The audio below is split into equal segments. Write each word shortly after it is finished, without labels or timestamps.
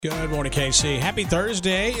Good morning, KC. Happy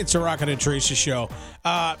Thursday. It's a Rocket and Teresa show.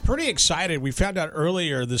 Pretty excited. We found out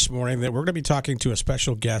earlier this morning that we're going to be talking to a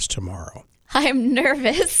special guest tomorrow. I'm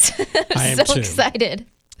nervous. I am so too. excited.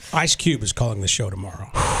 Ice Cube is calling the show tomorrow.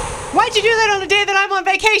 Why'd you do that on the day that I'm on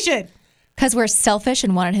vacation? Because we're selfish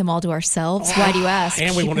and wanted him all to ourselves. Why do you ask?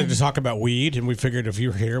 And we wanted to talk about weed, and we figured if you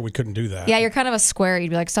were here, we couldn't do that. Yeah, you're kind of a square. You'd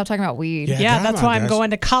be like, stop talking about weed. Yeah, come that's on, why I'm guys. going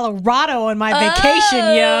to Colorado on my vacation,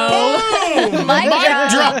 yo. My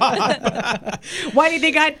God. Why do you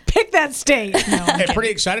think I'd pick that state? No, I'm Hey, kidding. pretty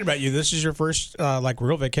excited about you. This is your first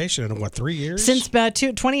real vacation in, 3 years? Since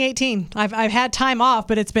 2018. I've had time off,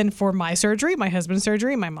 but it's been for my surgery, my husband's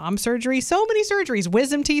surgery, my mom's surgery, so many surgeries,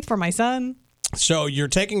 wisdom teeth for my son. So you're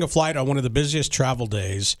taking a flight on one of the busiest travel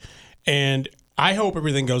days, and I hope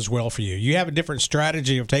everything goes well for you. You have a different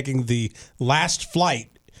strategy of taking the last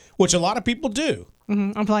flight, which a lot of people do.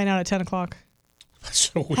 I'm flying out at 10 o'clock.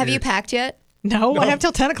 So Have you weird. packed yet? No, I have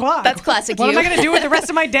till 10 o'clock. That's classic What you. am I going to do with the rest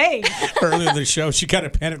of my day? Earlier in the show, she kind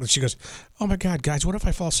of panicked and she goes, "Oh my God, guys, what if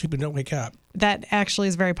I fall asleep and don't wake up?" That actually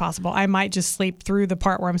is very possible. I might just sleep through the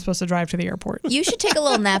part where I'm supposed to drive to the airport. You should take a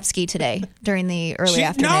little nap ski today during the early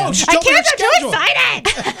afternoon. No, she's I over her can't, I'm too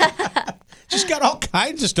schedule. excited! She's got all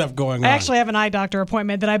kinds of stuff going I on. actually have an eye doctor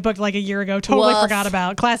appointment that I booked like a year ago. Totally Woof. forgot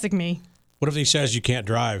about. Classic me. What if he says you can't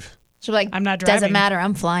drive? She'll be like, I'm not doesn't driving. matter.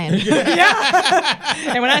 I'm flying.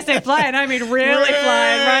 And when I say flying, I mean really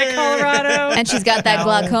flying, right, Colorado? And she's got that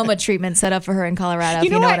glaucoma treatment set up for her in Colorado. You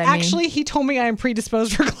if know you know what? what I mean. Actually, he told me I am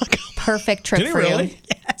predisposed for glaucoma. Perfect trip Did he for really? you.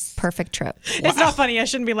 Yes. Perfect trip. It's not funny. I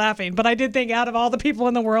shouldn't be laughing. But I did think out of all the people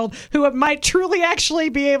in the world who might truly actually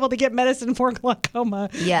be able to get medicine for glaucoma.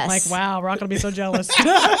 Yes. I'm like, wow, Rock will be so jealous.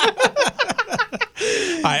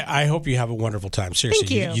 I hope you have a wonderful time. Seriously,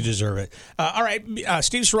 Thank you. you deserve it. All right,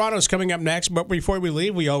 Steve Serrano is coming up next, but before we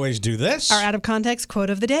leave, we always do this. Our out of context quote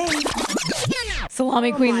of the day.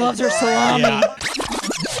 Salami Queen loves her salami. Yeah.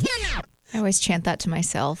 I always chant that to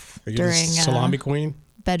myself Are you the during salami queen?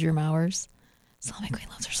 bedroom hours. Salami Queen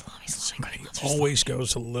loves her salami. Salami Queen loves her salami. Always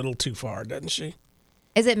goes a little too far, doesn't she?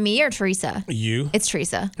 Is it me or Teresa? You? It's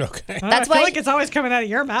Teresa. Okay. That's I feel why like it's always coming out of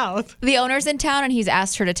your mouth. the owner's in town and he's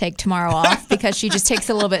asked her to take tomorrow off because she just takes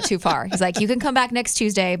it a little bit too far. He's like, you can come back next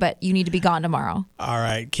Tuesday, but you need to be gone tomorrow. All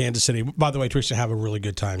right, Kansas City. By the way, Teresa, have a really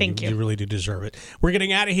good time. Thank you. You really do deserve it. We're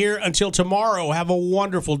getting out of here until tomorrow. Have a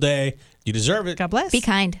wonderful day. You deserve it. God bless. Be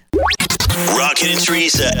kind. Rocket and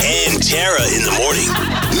Teresa and Tara in the morning.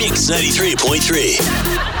 Mix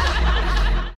 93.3.